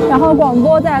然后广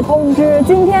播在通知，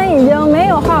今天已经没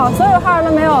有号，所有号都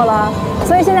没有了。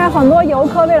所以现在很多游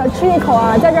客为了吃一口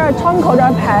啊，在这儿窗口这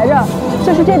儿排着，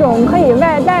就是这种可以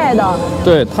外带的。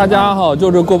对他家哈，就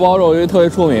是锅包肉，因为特别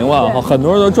出名嘛，很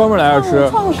多人都专门来这吃。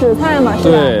创始菜嘛，是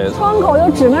吧？对。窗口就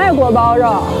只卖锅包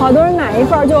肉，好多人买一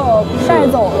份就带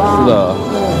走了。是的。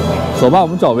走吧，我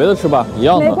们找别的吃吧，一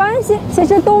样的。没关系，其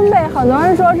实东北很多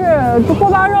人说是锅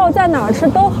包肉在哪儿吃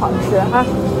都好吃啊。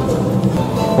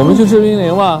我们去吃冰淇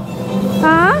淋吧。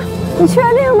啊？你确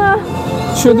定吗？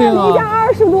确定啊。离家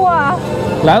20多啊。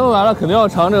来都来了，肯定要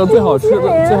尝这个最好吃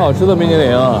的冰淇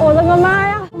淋啊！我的个妈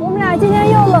呀！我们俩今天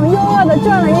又冷又饿的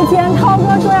转了一天，涛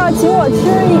哥说要请我吃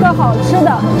一个好吃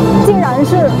的，竟然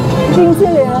是冰淇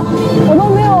淋，我都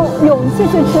没有勇气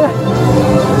去吃。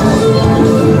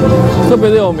特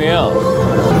别的有名。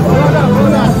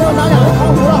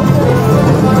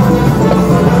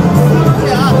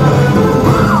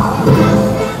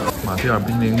马第尔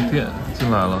冰淇淋店进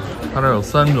来了，它这有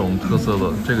3种特色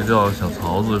的，这个叫小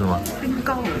槽子是吗？冰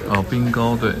糕。哦，冰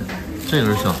糕，对，这个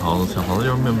是小槽子，小槽子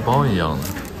就是面包一样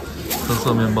的特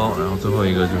色面包。然后最后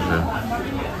一个就是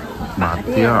马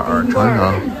迭尔，尝一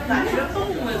尝。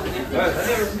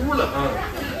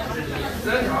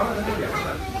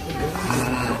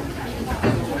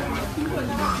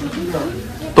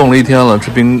冻了1天了，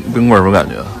吃冰棍什么感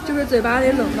觉？就是嘴巴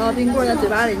里冷到冰棍在嘴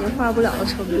巴里已经化不了的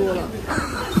程度了。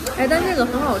哎，但这个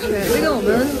很好吃，这跟我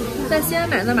们在西安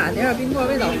买的马迭尔冰棍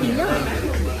味道不一样，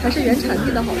还是原产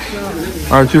地的好吃了。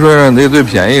而且据说这最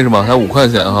便宜是吧？才5块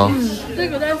钱哈。这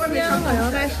个在西安好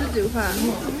像卖10几块，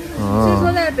据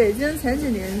说在北京前几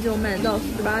年就卖到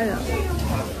48元。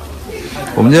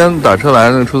我们今天打车来，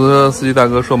那个出租车司机大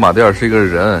哥说马迭尔是一个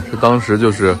人，是当时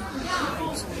就是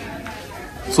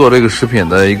做这个食品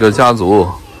的一个家族。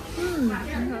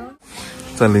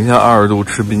在零下20度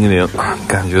吃冰激凌，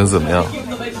感觉怎么样？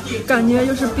感觉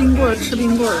就是冰棍吃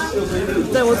冰棍，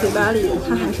在我嘴巴里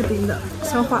它还是冰的，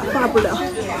消化不了。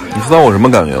你知道我什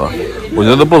么感觉吗？我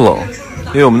觉得不冷，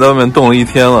因为我们在外面冻了1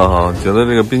天了哈，觉得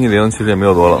这个冰淇淋其实也没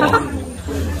有多冷。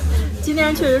今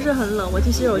天确实是很冷，我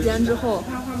去洗手间之后，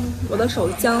我的手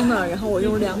僵的，然后我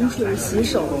用凉水洗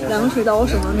手，凉水到我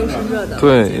手上都是热的。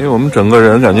对，因为我们整个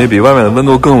人感觉比外面的温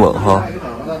度更冷哈。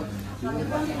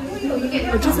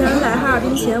我之前来哈尔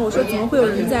滨前，我说怎么会有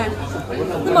人在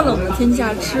那么冷的天气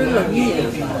下吃冷饮？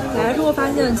来之后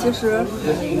发现，其实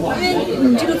因为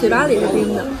你这个嘴巴里是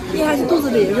冰的，咽下去肚子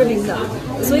里也是冰的，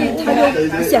所以它就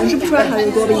显示不出来它有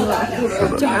多冰了，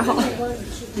就还好。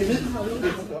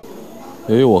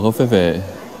由于我和狒狒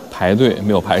排队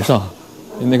没有排上，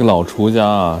因为那个老厨家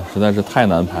啊实在是太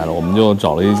难排了，我们就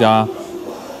找了一家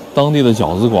当地的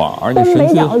饺子馆，而且神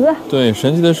奇的，对，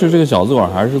神奇的是这个饺子馆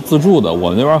还是自助的，我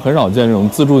们那边很少见这种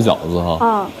自助饺子哈。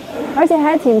啊，而且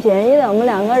还挺便宜的，我们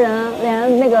2个人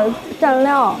连那个蘸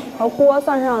料和锅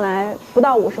算上来不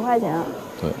到50块钱。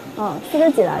对，嗯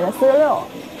，40几来着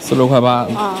，46块8，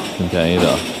啊，挺便宜的。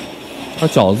而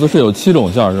饺子是有7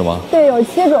种馅是吗？对，有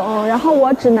7种，然后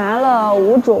我只拿了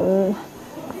5种。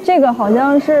这个好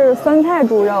像是酸菜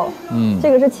猪肉，这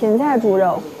个是芹菜猪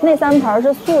肉，那3盘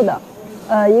是素的，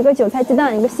一个韭菜鸡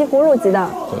蛋，一个西葫芦鸡蛋，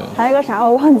对，还有一个啥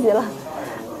我忘记了。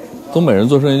东北人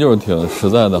做生意就是挺实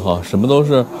在的哈，什么都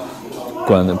是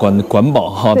管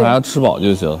饱哈，大家吃饱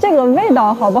就行。这个味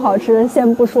道好不好吃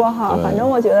先不说哈，反正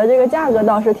我觉得这个价格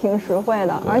倒是挺实惠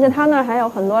的，而且他那儿还有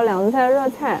很多凉菜热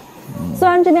菜。虽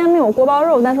然这边没有锅包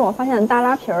肉，但是我发现大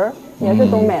拉皮儿也是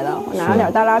东北的，我拿了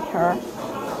点大拉皮儿，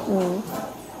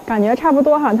感觉差不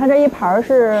多哈。它这一盘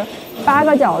是8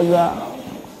个饺子，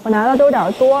我拿的都有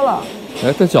点多了。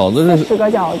哎，这饺子是10个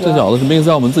饺子，这饺子是冰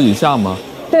箱我们自己下吗？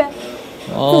对，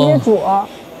自己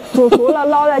煮熟了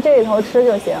捞在这里头吃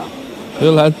就行。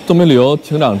原来东北旅游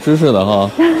挺长知识的哈，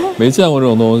没见过这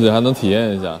种东西，还能体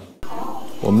验一下。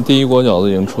我们第一锅饺子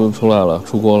已经出来了，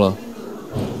出锅了。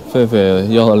狒狒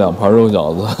要了2盘肉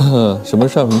饺子，什么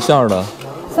馅的？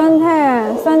酸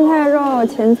菜肉、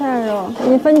芹菜肉，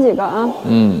你分几个啊？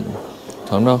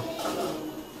尝尝。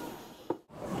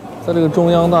在这个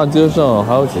中央大街上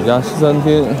还有几家西餐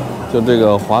厅，就这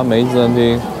个华梅西餐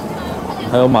厅，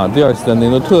还有马迭尔西餐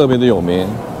厅都特别的有名。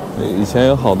以前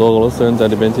有好多俄罗斯人在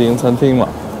这边经营餐厅嘛，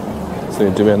所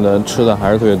以这边的吃的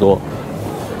还是特别多。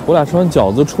我俩吃完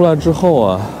饺子出来之后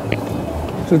啊，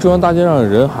这个中央大街上的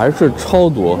人还是超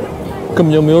多，根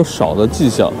本就没有少的迹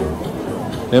象，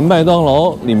连麦当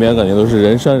劳里面感觉都是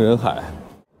人山人海。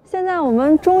现在我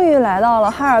们终于来到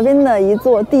了哈尔滨的一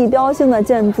座地标性的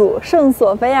建筑圣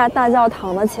索菲亚大教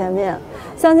堂的前面。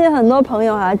相信很多朋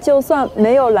友就算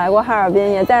没有来过哈尔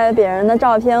滨，也在别人的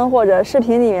照片或者视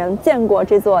频里面见过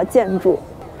这座建筑。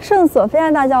圣索菲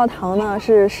亚大教堂呢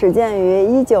是始建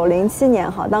于1907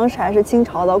年当时还是清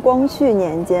朝的光绪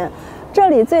年间。这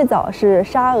里最早是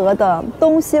沙俄的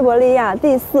东西伯利亚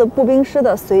第4步兵师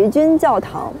的随军教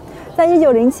堂。在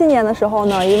1907年的时候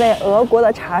呢，一位俄国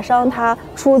的茶商他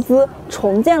出资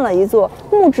重建了一座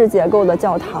木质结构的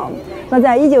教堂。那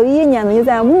在1911年呢，就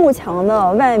在幕墙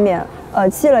的外面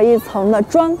砌了一层的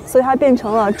砖，所以它变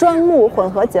成了砖木混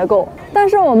合结构。但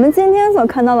是我们今天所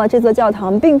看到的这座教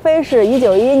堂，并非是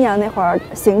1911年那会儿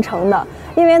形成的，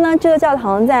因为呢，这个教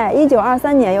堂在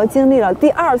1923年又经历了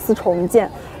第2次重建，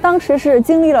当时是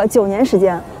经历了9年时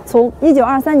间，从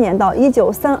1923年到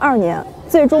1932年。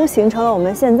最终形成了我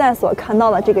们现在所看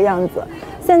到的这个样子。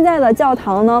现在的教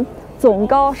堂呢，总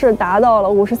高是达到了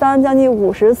53将近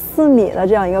54米的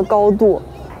这样一个高度。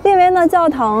因为呢，教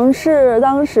堂是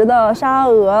当时的沙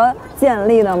俄建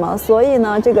立的嘛，所以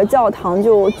呢，这个教堂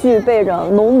就具备着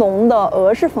浓浓的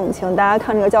俄式风情。大家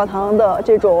看这个教堂的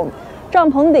这种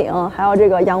帐篷顶，还有这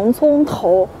个洋葱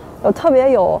头，特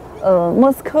别有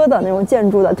莫斯科的那种建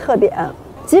筑的特点。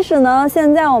即使呢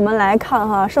现在我们来看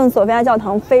哈，圣索菲亚教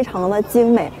堂非常的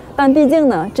精美，但毕竟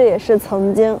呢这也是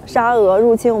曾经沙俄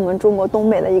入侵我们中国东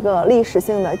北的一个历史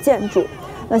性的建筑。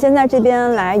那现在这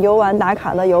边来游玩打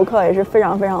卡的游客也是非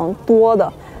常非常多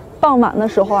的。傍晚的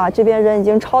时候啊，这边人已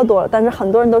经超多了，但是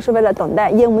很多人都是为了等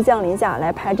待夜幕降临下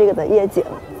来拍这个的夜景。